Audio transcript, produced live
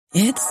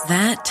It's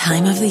that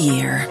time of the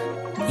year.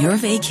 Your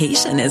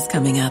vacation is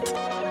coming up.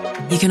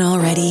 You can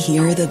already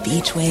hear the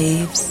beach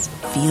waves,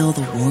 feel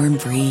the warm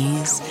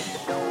breeze,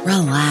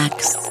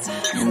 relax,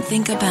 and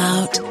think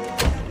about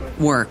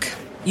work.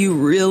 You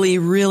really,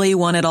 really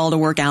want it all to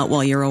work out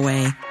while you're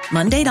away.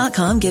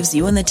 Monday.com gives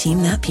you and the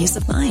team that peace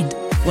of mind.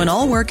 When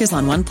all work is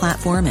on one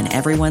platform and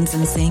everyone's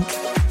in sync,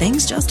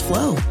 things just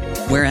flow.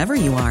 Wherever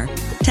you are,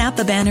 tap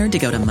the banner to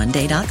go to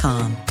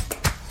Monday.com.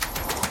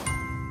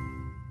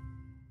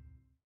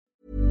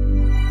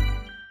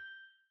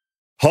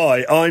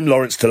 Hi, I'm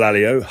Lawrence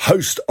Dallaglio,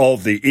 host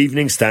of the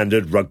Evening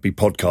Standard Rugby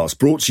Podcast,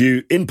 brought to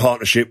you in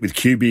partnership with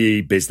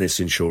QBE Business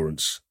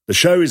Insurance. The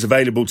show is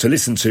available to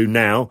listen to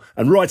now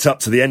and right up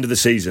to the end of the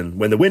season,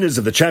 when the winners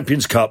of the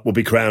Champions Cup will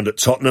be crowned at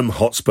Tottenham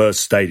Hotspur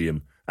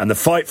Stadium, and the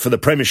fight for the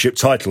Premiership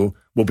title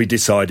will be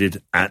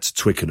decided at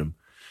Twickenham.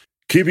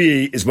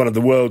 QBE is one of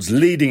the world's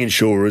leading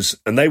insurers,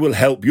 and they will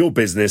help your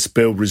business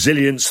build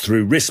resilience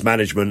through risk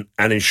management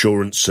and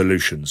insurance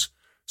solutions.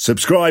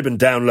 Subscribe and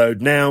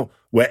download now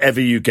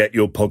wherever you get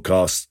your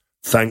podcasts.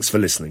 Thanks for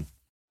listening.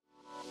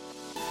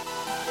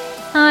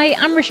 Hi,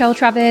 I'm Rochelle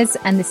Travers,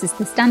 and this is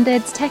the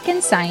Standard's Tech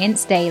and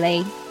Science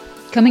Daily.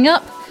 Coming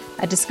up,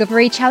 a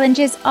discovery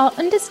challenges our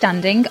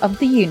understanding of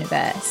the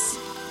universe.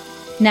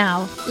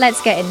 Now,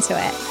 let's get into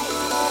it.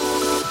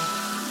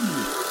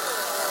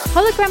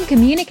 Hologram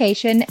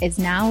communication is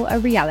now a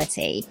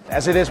reality.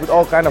 As it is with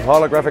all kind of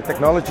holographic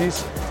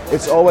technologies,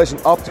 it's always an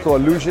optical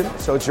illusion,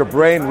 so it's your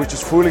brain which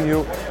is fooling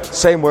you.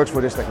 Same works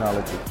for this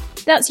technology.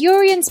 That's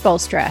Jurien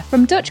Spolstra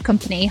from Dutch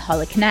company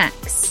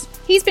HoloConnects.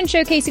 He's been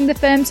showcasing the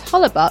firm's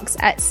Holobox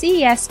at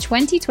CES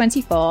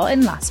 2024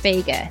 in Las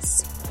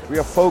Vegas. We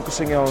are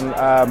focusing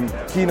on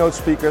keynote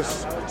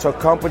speakers, so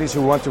companies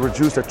who want to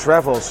reduce their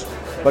travels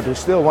but who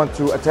still want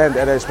to attend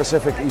at a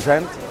specific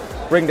event,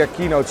 bring their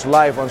keynotes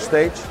live on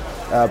stage,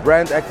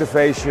 brand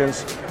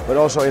activations, but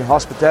also in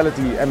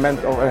hospitality and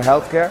mental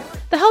healthcare.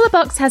 The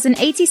Holobox has an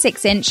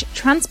 86-inch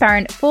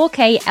transparent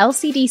 4K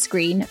LCD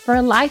screen for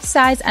a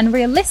life-size and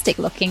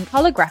realistic-looking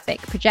holographic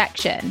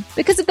projection.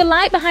 Because of the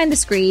light behind the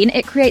screen,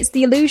 it creates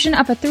the illusion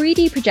of a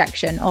 3D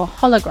projection or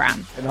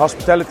hologram. In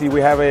hospitality,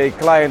 we have a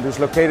client who's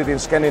located in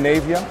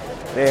Scandinavia.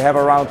 They have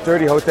around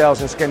 30 hotels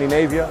in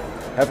Scandinavia,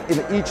 have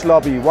in each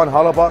lobby one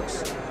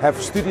Holobox,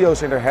 have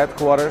studios in their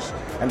headquarters,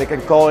 and they can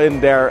call in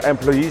their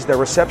employees, their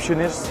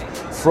receptionists,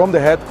 from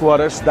the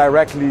headquarters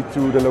directly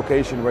to the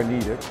location where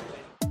needed.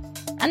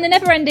 And the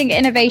never-ending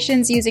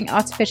innovations using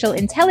artificial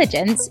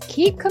intelligence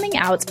keep coming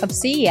out of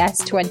CES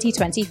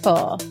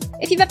 2024.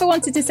 If you've ever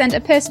wanted to send a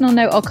personal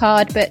note or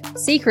card but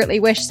secretly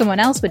wish someone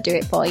else would do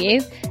it for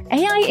you,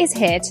 AI is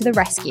here to the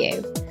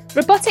rescue.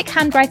 Robotic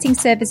handwriting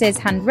services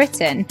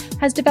Handwritten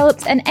has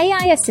developed an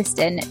AI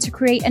assistant to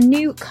create a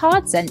new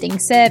card-sending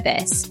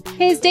service.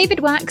 Here's David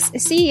Wax,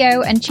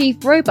 CEO and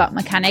Chief Robot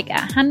Mechanic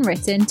at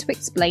Handwritten, to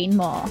explain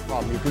more.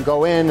 You can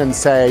go in and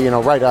say,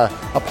 write an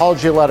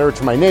apology letter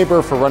to my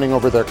neighbor for running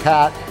over their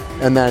cat,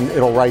 and then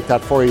it'll write that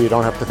for you. You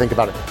don't have to think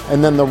about it.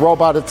 And then the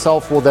robot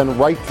itself will then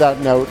write that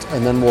note,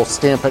 and then we'll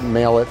stamp it and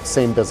mail it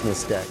same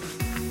business day.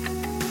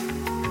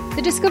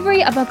 The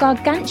discovery of a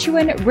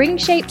gargantuan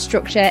ring-shaped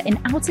structure in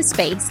outer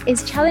space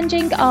is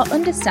challenging our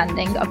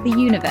understanding of the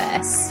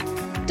universe.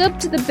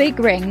 Dubbed the Big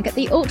Ring,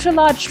 the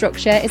ultra-large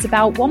structure is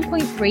about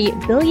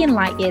 1.3 billion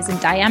light-years in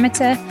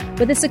diameter,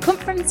 with a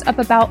circumference of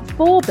about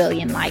 4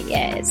 billion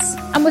light-years,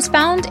 and was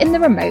found in the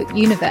remote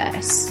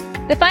universe.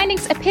 The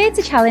findings appear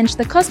to challenge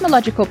the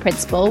cosmological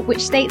principle,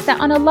 which states that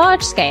on a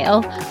large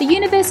scale, the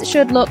universe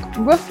should look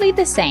roughly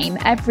the same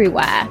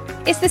everywhere.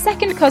 It's the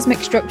second cosmic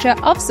structure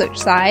of such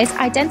size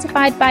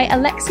identified by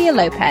Alexia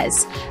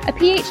Lopez, a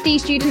PhD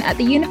student at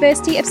the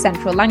University of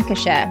Central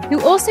Lancashire,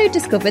 who also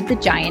discovered the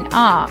giant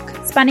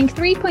arc, spanning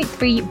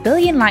 3.3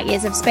 billion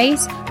light-years of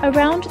space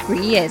around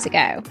 3 years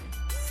ago.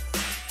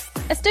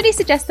 A study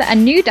suggests that a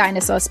new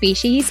dinosaur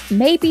species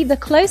may be the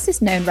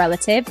closest known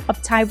relative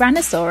of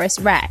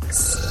Tyrannosaurus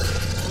rex.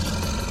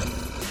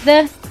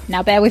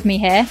 Now bear with me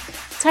here,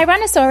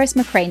 Tyrannosaurus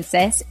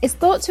macraensis is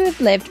thought to have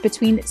lived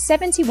between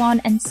 71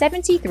 and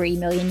 73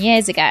 million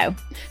years ago,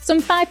 some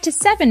 5 to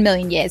 7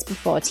 million years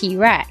before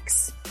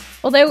T-Rex,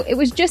 although it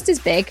was just as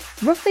big,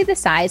 roughly the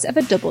size of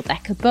a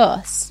double-decker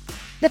bus.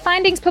 The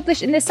findings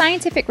published in the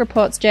Scientific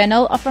Reports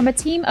Journal are from a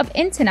team of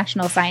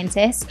international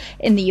scientists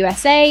in the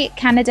USA,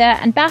 Canada,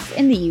 and Bath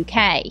in the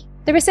UK.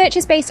 The research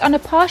is based on a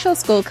partial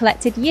skull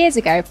collected years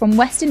ago from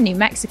western New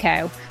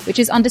Mexico, which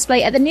is on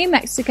display at the New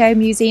Mexico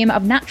Museum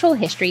of Natural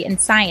History and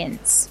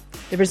Science.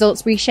 The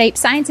results reshape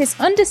scientists'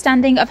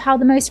 understanding of how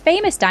the most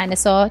famous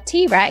dinosaur,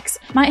 T-Rex,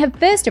 might have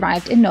first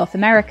arrived in North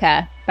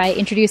America, by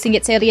introducing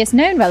its earliest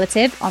known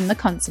relative on the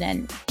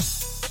continent.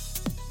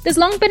 There's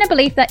long been a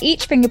belief that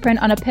each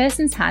fingerprint on a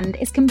person's hand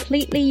is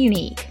completely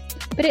unique,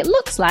 but it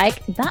looks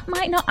like that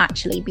might not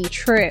actually be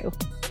true.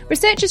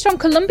 Researchers from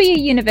Columbia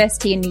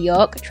University in New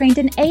York trained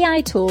an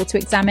AI tool to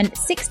examine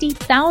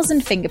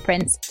 60,000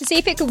 fingerprints to see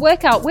if it could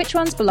work out which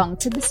ones belonged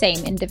to the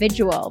same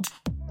individual.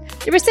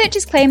 The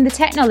researchers claim the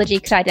technology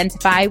could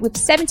identify with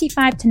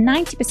 75 to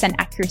 90%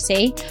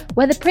 accuracy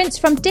whether prints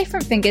from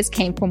different fingers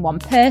came from one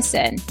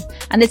person.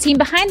 And the team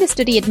behind the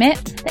study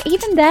admit that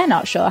even they're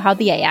not sure how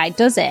the AI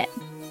does it.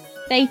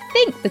 They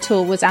think the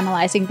tool was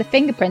analysing the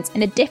fingerprints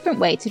in a different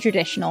way to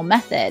traditional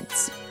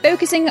methods,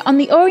 focusing on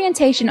the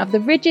orientation of the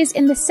ridges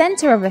in the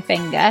centre of a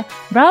finger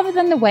rather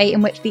than the way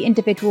in which the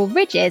individual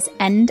ridges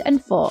end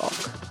and fork.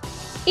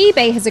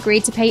 eBay has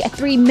agreed to pay a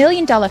 $3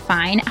 million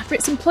fine after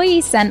its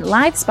employees sent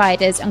live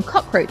spiders and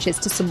cockroaches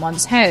to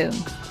someone's home.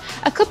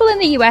 A couple in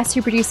the US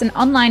who produce an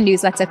online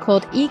newsletter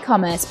called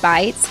E-Commerce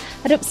Bites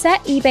had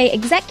upset eBay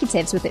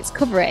executives with its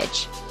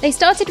coverage. They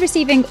started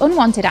receiving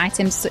unwanted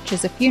items such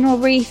as a funeral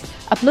wreath,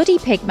 a bloody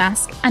pig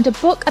mask, and a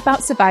book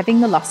about surviving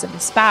the loss of a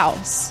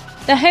spouse.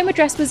 Their home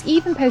address was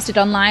even posted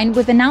online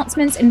with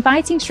announcements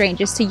inviting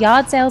strangers to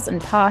yard sales and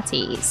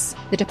parties.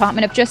 The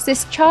Department of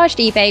Justice charged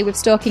eBay with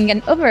stalking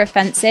and other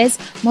offences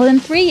more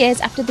than 3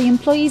 years after the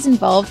employees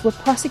involved were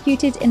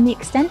prosecuted in the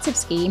extensive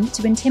scheme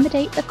to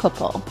intimidate the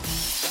couple.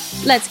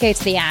 Let's go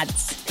to the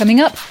ads. Coming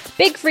up,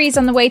 big freeze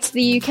on the way to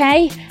the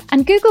UK,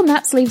 and Google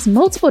Maps leaves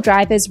multiple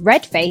drivers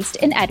red-faced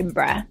in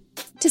Edinburgh.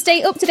 To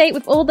stay up to date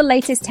with all the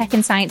latest tech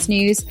and science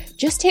news,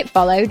 just hit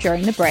follow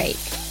during the break.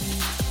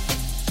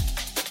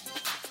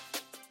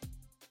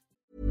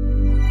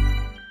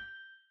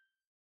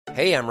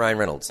 Hey, I'm Ryan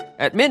Reynolds.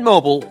 At Mint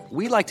Mobile,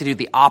 we like to do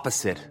the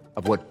opposite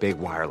of what Big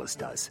Wireless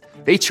does.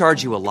 They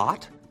charge you a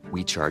lot,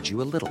 we charge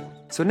you a little.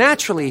 So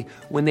naturally,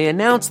 when they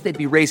announced they'd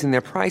be raising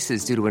their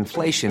prices due to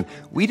inflation,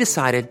 we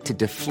decided to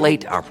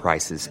deflate our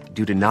prices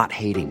due to not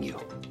hating you.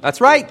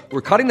 That's right. We're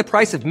cutting the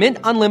price of Mint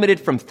Unlimited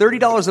from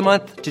 $30 a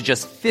month to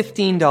just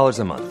 $15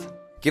 a month.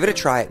 Give it a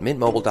try at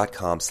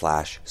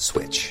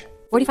mintmobile.com/switch.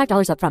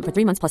 $45 up front for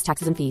 3 months plus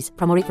taxes and fees.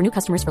 Promo rate for new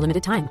customers for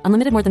limited time.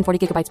 Unlimited more than 40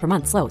 gigabytes per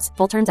month. Slows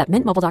full terms at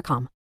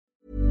mintmobile.com.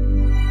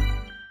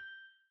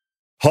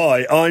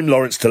 Hi, I'm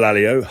Lawrence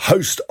Dallaglio,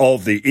 host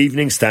of the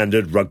Evening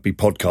Standard Rugby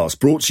Podcast,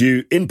 brought to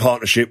you in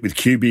partnership with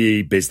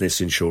QBE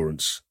Business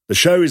Insurance. The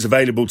show is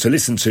available to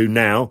listen to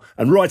now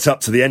and right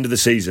up to the end of the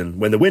season,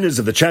 when the winners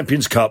of the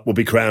Champions Cup will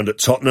be crowned at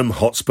Tottenham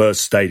Hotspur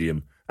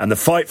Stadium, and the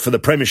fight for the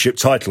Premiership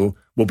title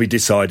will be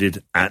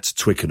decided at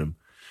Twickenham.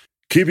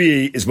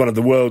 QBE is one of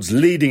the world's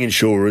leading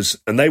insurers,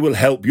 and they will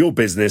help your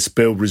business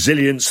build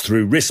resilience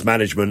through risk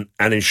management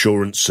and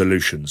insurance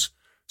solutions.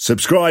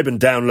 Subscribe and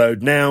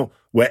download now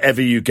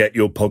wherever you get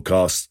your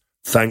podcasts.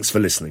 Thanks for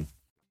listening.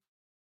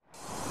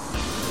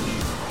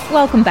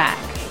 Welcome back.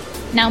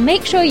 Now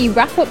make sure you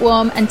wrap up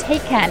warm and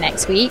take care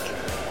next week.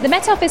 The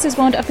Met Office has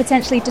warned of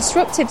potentially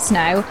disruptive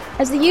snow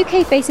as the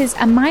UK faces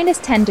a minus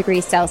 10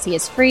 degrees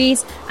Celsius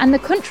freeze and the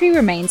country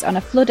remains on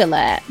a flood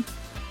alert.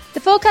 The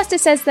forecaster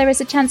says there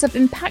is a chance of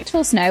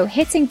impactful snow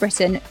hitting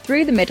Britain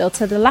through the middle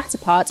to the latter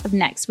part of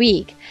next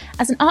week,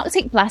 as an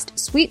Arctic blast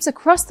sweeps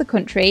across the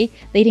country,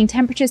 leading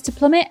temperatures to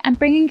plummet and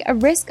bringing a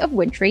risk of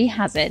wintry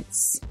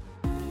hazards.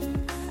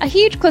 A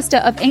huge cluster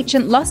of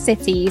ancient lost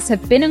cities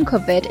have been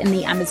uncovered in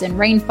the Amazon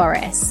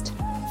rainforest.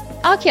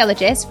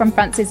 Archaeologists from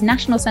France's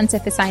National Centre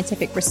for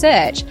Scientific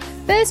Research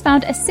first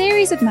found a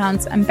series of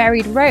mounds and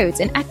buried roads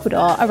in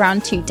Ecuador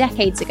around 2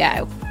 decades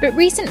ago. But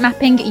recent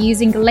mapping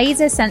using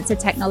laser sensor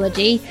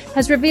technology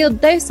has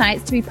revealed those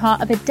sites to be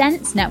part of a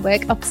dense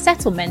network of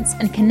settlements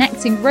and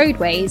connecting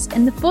roadways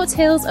in the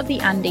foothills of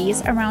the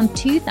Andes around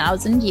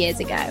 2,000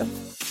 years ago.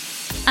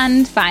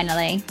 And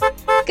finally,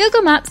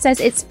 Google Maps says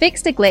it's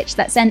fixed a glitch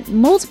that sent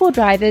multiple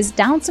drivers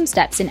down some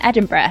steps in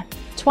Edinburgh,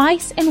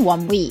 twice in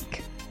 1 week.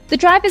 The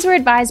drivers were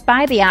advised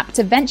by the app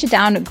to venture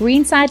down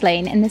Greenside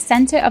Lane in the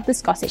centre of the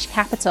Scottish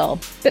capital,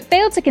 but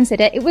failed to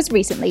consider it was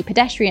recently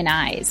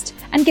pedestrianised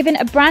and given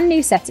a brand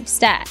new set of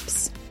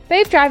steps.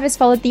 Both drivers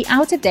followed the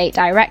out-of-date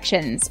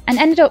directions and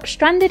ended up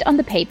stranded on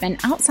the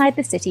pavement outside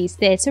the city's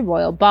Theatre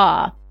Royal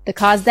Bar. The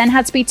cars then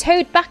had to be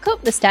towed back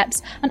up the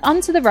steps and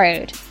onto the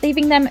road,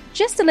 leaving them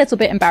just a little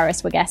bit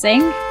embarrassed, we're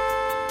guessing.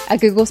 A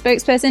Google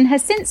spokesperson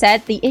has since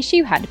said the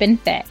issue had been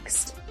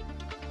fixed.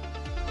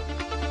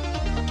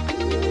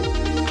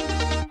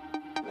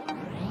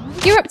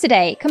 You're up to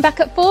date. Come back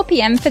at 4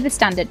 p.m. for the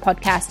Standard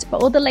podcast for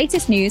all the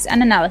latest news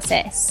and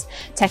analysis.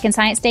 Tech and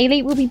Science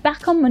Daily will be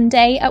back on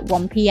Monday at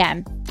 1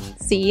 p.m.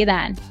 See you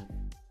then.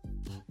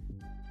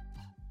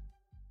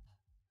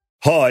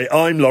 Hi,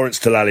 I'm Lawrence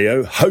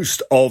Dallaglio,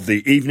 host of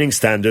the Evening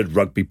Standard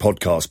Rugby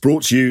Podcast,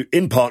 brought to you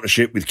in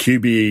partnership with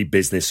QBE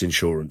Business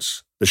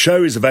Insurance. The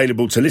show is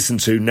available to listen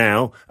to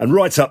now and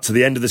right up to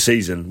the end of the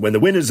season, when the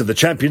winners of the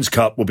Champions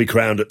Cup will be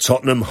crowned at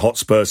Tottenham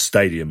Hotspur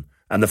Stadium,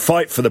 and the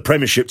fight for the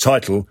Premiership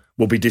title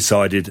will be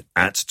decided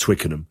at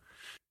Twickenham.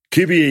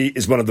 QBE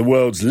is one of the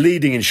world's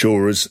leading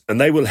insurers, and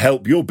they will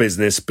help your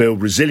business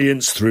build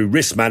resilience through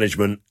risk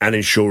management and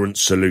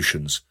insurance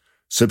solutions.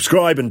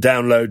 Subscribe and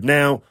download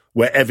now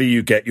wherever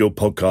you get your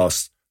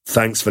podcasts.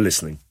 Thanks for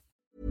listening.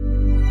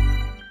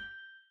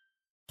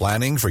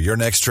 Planning for your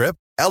next trip?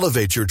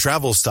 Elevate your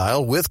travel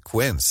style with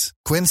Quince.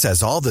 Quince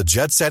has all the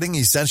jet-setting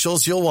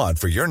essentials you'll want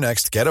for your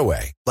next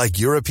getaway, like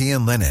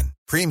European linen,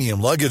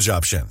 premium luggage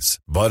options,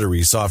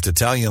 buttery soft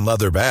Italian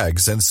leather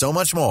bags, and so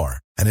much more.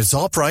 And it's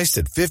all priced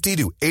at 50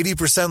 to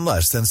 80%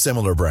 less than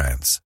similar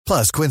brands.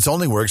 Plus, Quince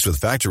only works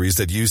with factories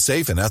that use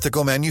safe and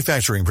ethical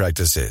manufacturing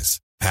practices.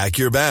 Pack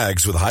your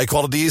bags with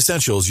high-quality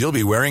essentials you'll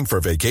be wearing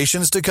for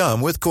vacations to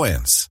come with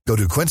Quince. Go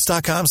to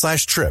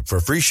quince.com/trip for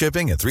free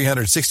shipping and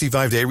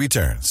 365-day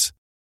returns.